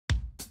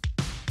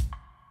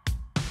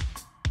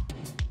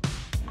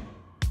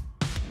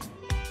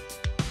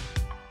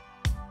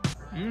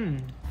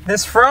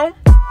This fro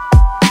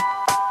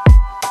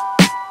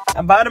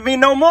about to be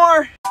no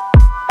more.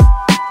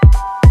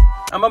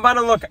 I'm about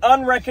to look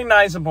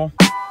unrecognizable.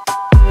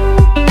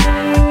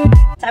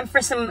 Time for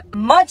some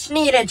much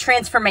needed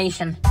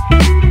transformation.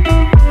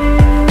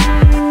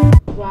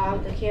 Wow,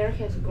 the hair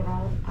has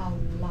grown a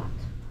lot.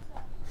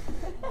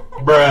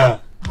 Bruh.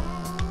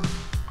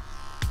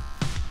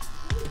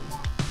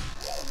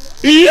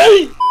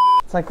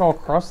 It's like all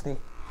crusty.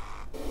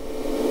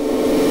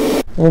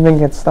 You even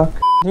get stuck.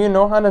 Do you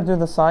know how to do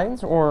the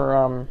sides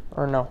or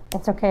no?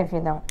 It's okay if you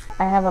don't.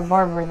 I have a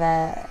barber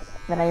that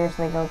I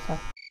usually go to.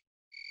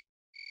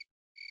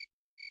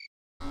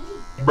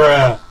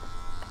 Bruh.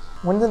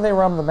 When did they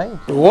rob the bank?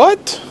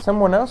 What?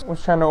 Someone else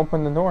was trying to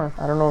open the door.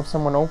 I don't know if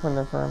someone opened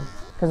it for him.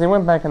 Because he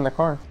went back in the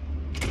car.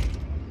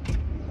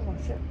 Oh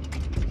shit.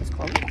 It's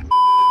closed.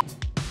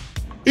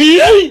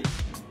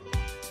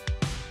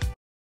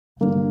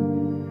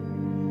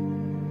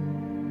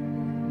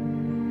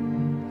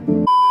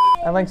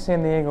 I like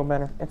San Diego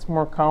better. It's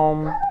more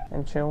calm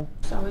and chill.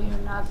 So you're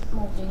not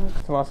moving?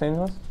 To Los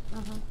Angeles?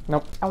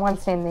 Nope. I want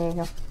San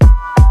Diego.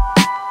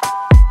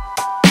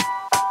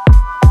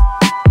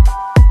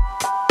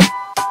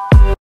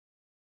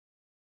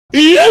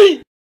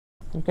 You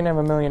can have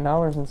 $1 million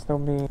and still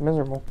be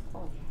miserable.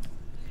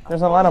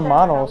 There's a lot of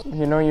models.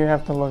 You know you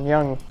have to look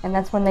young. And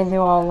that's when they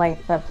do all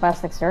like the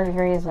plastic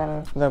surgeries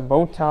and The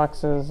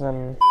Botoxes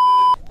and...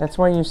 That's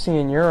why you see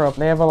in Europe,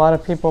 they have a lot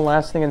of people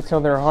lasting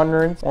until they're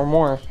hundreds or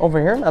more. Over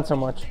here, not so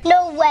much.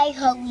 No way,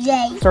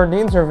 Jose.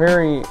 Sardines are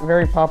very,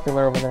 very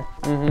popular over there.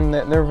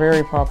 They're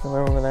very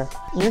popular over there.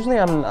 Usually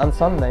on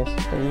Sundays.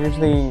 They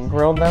usually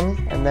grill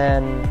them and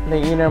then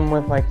they eat them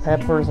with like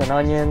peppers and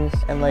onions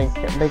and like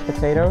baked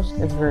potatoes.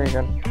 It's very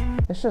good.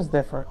 It's just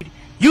different.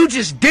 You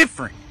just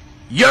different.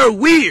 You're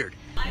weird.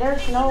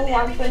 There's no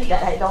one thing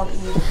that I don't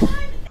eat.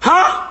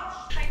 Huh?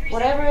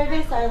 Whatever it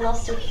is, I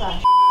love to try.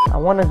 I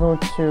want to go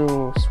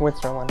to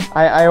Switzerland.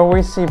 I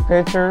always see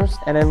pictures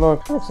and it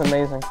looks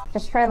amazing.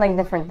 just try like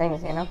different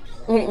things, you know?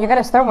 You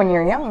gotta start when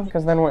you're young.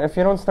 Because then if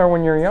you don't start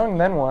when you're young,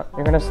 then what?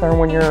 You're gonna start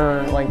when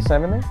you're like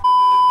 70?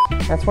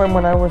 That's why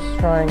when I was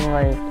trying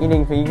like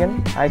eating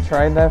vegan, I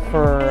tried that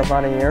for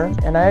about a year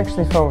and I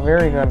actually felt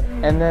very good.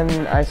 And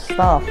then I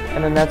stopped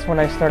and then that's when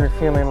I started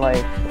feeling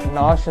like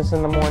nauseous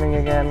in the morning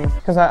again.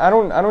 Because I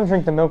don't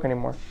drink the milk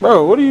anymore.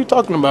 Bro, what are you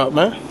talking about,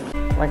 man?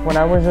 Like when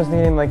I was just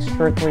eating like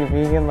strictly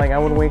vegan, like I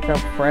would wake up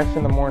fresh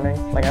in the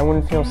morning. Like I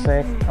wouldn't feel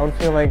sick. I would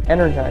feel like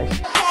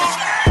energized.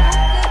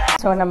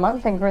 So in a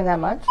month it grew that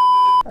much?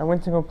 I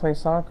went to go play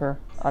soccer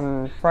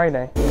on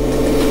Friday.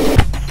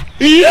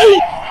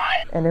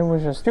 And it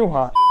was just too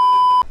hot.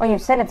 Oh, you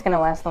said it's gonna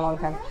last a long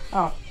time.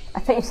 Oh,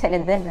 I thought you said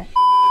it didn't.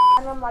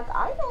 And I'm like,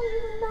 I don't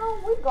even know.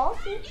 We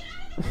gossip.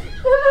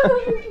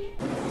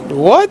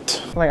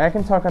 What? Like I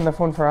can talk on the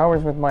phone for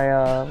hours with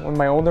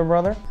my older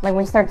brother. Like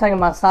we start talking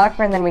about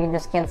soccer and then we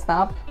just can't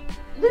stop.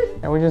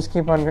 And we just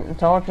keep on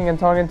talking and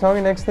talking and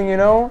talking. Next thing you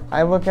know,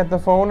 I look at the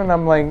phone and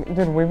I'm like,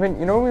 dude, we've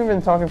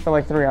been talking for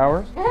like 3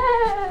 hours.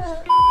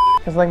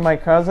 Cause like my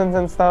cousins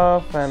and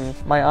stuff and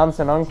my aunts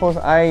and uncles,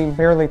 I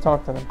barely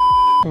talk to them.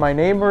 My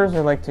neighbors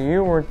or like to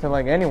you or to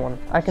like anyone,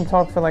 I can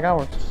talk for like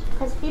hours.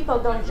 Because people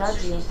don't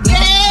judge you.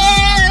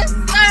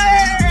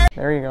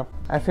 There you go.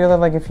 I feel that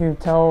like if you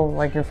tell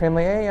like your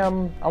family, hey, I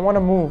want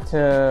to move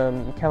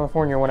to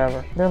California or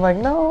whatever, they're like,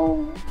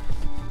 no.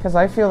 Because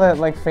I feel that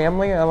like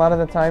family, a lot of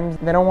the times,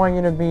 they don't want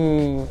you to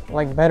be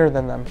like better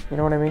than them. You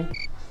know what I mean?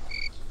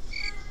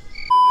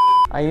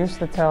 I used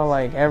to tell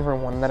like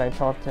everyone that I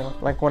talk to,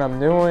 like what I'm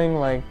doing,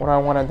 like what I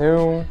want to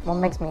do. What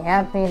makes me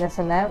happy, this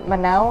and that. But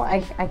now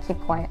I keep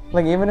quiet.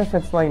 Like even if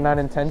it's like not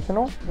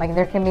intentional. Like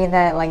there can be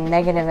that like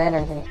negative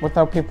energy.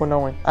 Without people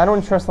knowing. I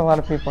don't trust a lot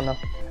of people now.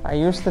 I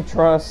used to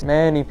trust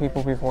many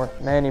people before,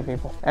 many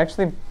people.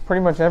 Actually,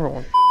 pretty much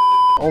everyone.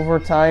 Over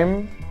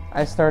time,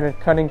 I started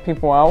cutting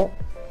people out.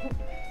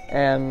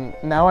 And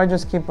now I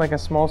just keep like a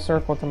small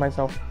circle to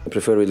myself. I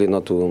prefer really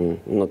not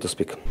to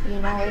speak.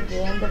 You know, at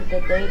the end of the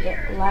day,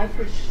 that life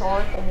is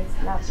short and it's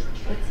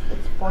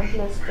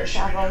pointless to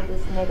have all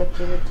this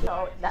negativity.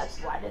 So that's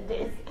what it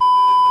is.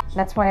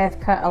 That's why I've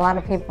cut a lot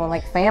of people,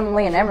 like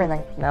family and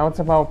everything. Now it's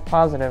about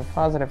positive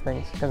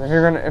things. Because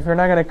if you're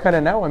not gonna cut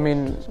it now, I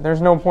mean,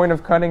 there's no point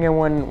of cutting it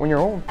when you're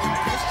old.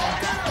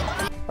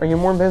 Are you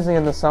more busy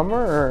in the summer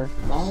or?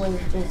 I'm always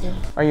busy.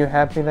 Are you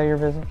happy that you're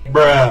busy?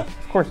 Bruh.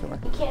 Of course you are.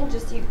 You can't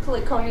just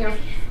click on your,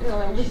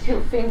 with your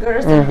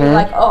fingers and be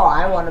like, oh,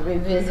 I want to be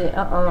busy.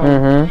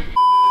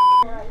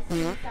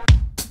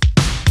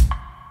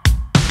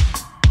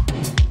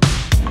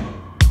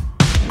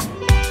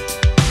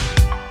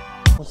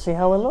 Let's see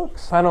how it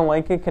looks. If I don't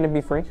like it, can it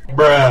be free?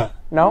 Bruh.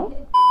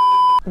 No?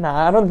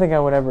 Nah, I don't think I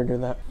would ever do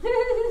that.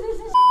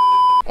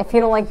 If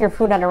you don't like your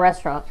food at a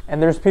restaurant.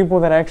 And there's people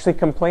that actually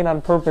complain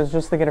on purpose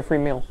just to get a free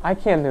meal. I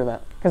can't do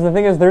that. Because the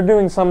thing is, they're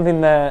doing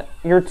something that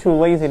you're too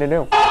lazy to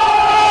do.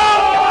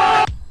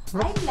 I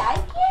like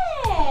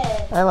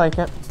it. I like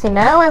it. See,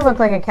 now I look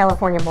like a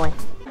California boy.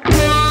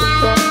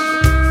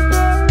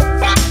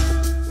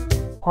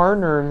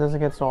 Hard or does it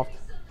get soft?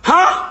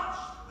 Huh?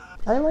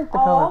 I like the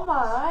Oh color.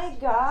 my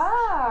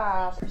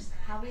god.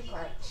 How we call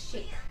it?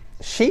 Chic.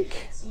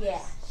 Chic? Yeah.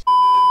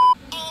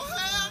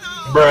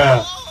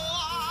 Bruh.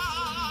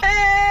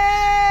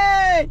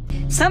 Hey!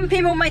 Some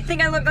people might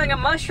think I look like a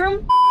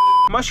mushroom.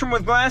 Mushroom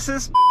with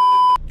glasses.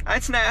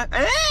 I'd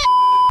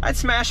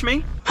smash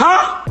me.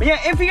 Huh? But yeah,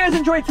 if you guys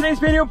enjoyed today's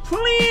video,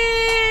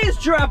 please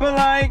drop a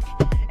like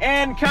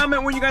and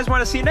comment what you guys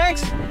want to see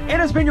next. It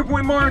has been your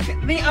boy Mark,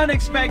 the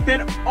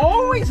unexpected.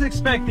 Always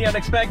expect the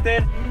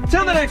unexpected.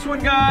 Till the next one,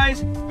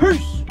 guys.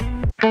 Peace.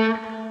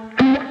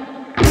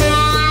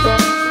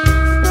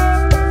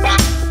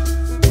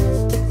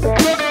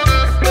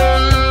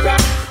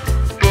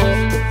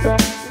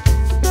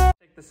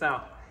 Check this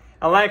out.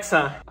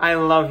 Alexa, I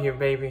love you,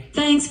 baby.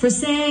 Thanks for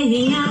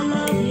saying I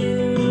love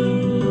you.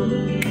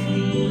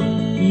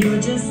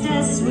 You're just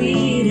as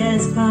sweet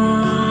as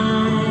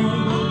pie.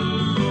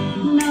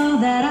 Know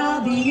that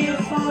I'll be here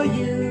for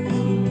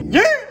you.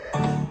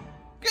 Yeah!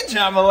 Good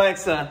job,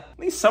 Alexa. At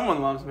least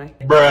someone loves me.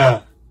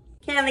 Bruh.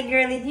 Kelly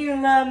girlie, you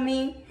love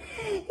me.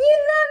 You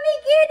love me,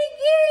 cutie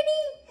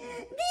cutie.